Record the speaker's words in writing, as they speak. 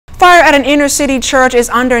at an inner-city church is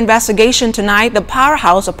under investigation tonight. The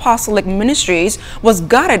Powerhouse Apostolic Ministries was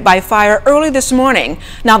gutted by fire early this morning.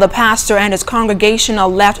 Now the pastor and his congregation are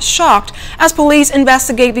left shocked as police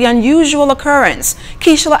investigate the unusual occurrence.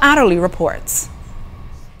 Keishla Adderley reports.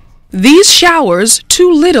 These showers, too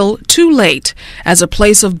little, too late, as a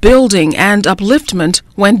place of building and upliftment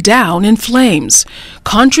went down in flames.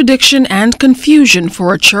 Contradiction and confusion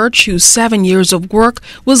for a church whose 7 years of work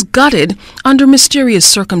was gutted under mysterious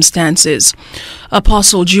circumstances.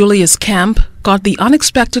 Apostle Julius Kemp got the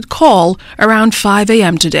unexpected call around 5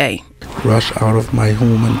 a.m. today. Rushed out of my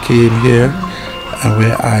home and came here, and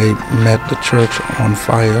where I met the church on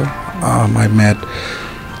fire. I met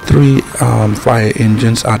 3 fire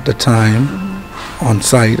engines at the time on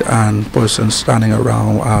site, and persons standing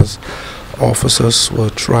around as officers were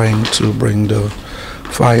trying to bring the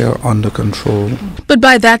fire under control. But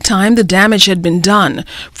by that time, the damage had been done.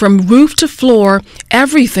 From roof to floor,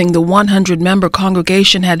 everything the 100-member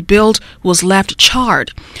congregation had built was left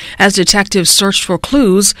charred. As detectives searched for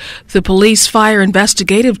clues, the police fire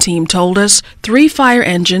investigative team told us 3 fire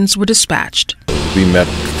engines were dispatched. We met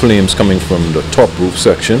flames coming from the top roof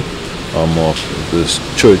section of this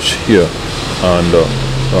church here, and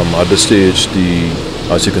at this stage,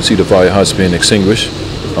 as you can see, the fire has been extinguished.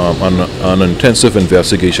 An intensive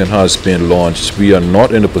investigation has been launched. We are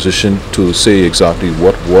not in a position to say exactly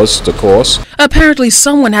what was the cause. Apparently,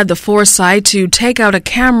 someone had the foresight to take out a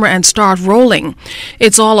camera and start rolling.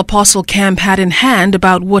 It's all Apostle Kemp had in hand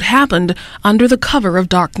about what happened under the cover of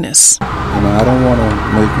darkness. I don't want to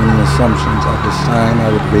make any assumptions at this time.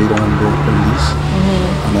 I would wait on the police,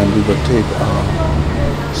 and then we would take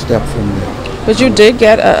a step from there. But you did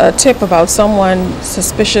get a tip about someone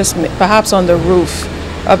suspicious, perhaps on the roof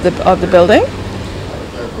of the building?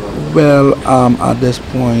 Well, at this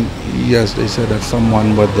point, yes, they said that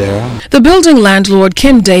someone was there. The building landlord,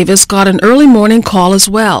 Kim Davis, got an early morning call as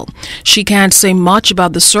well. She can't say much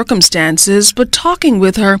about the circumstances, but talking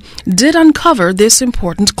with her did uncover this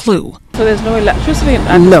important clue. So there's no electricity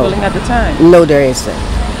at the building at the time? No, there isn't.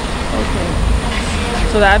 Okay.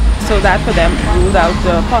 So that for them ruled out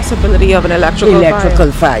the possibility of an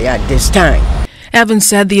electrical fire at this time. Evans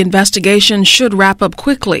said the investigation should wrap up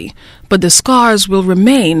quickly, but the scars will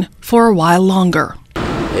remain for a while longer.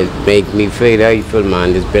 It makes me faithful,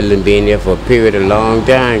 man. This building been here for a period of long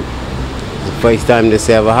time. It's the first time this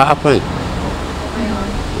ever happened.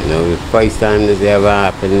 You know, the first time this ever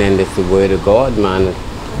happened, and it's the word of God, man.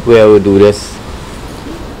 Whoever do this,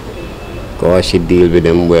 God should deal with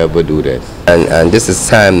them, whoever do this. And this is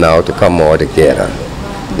time now to come all together.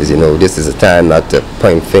 You know, this is a time not to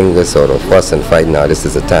point fingers or to fuss and fight. Now this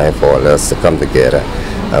is a time for all us to come together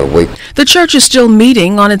and wait. The church is still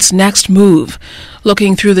meeting on its next move,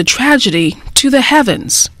 looking through the tragedy to the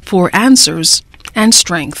heavens for answers and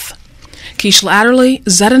strength. Keishla Adderley,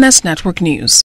 ZNS Network News.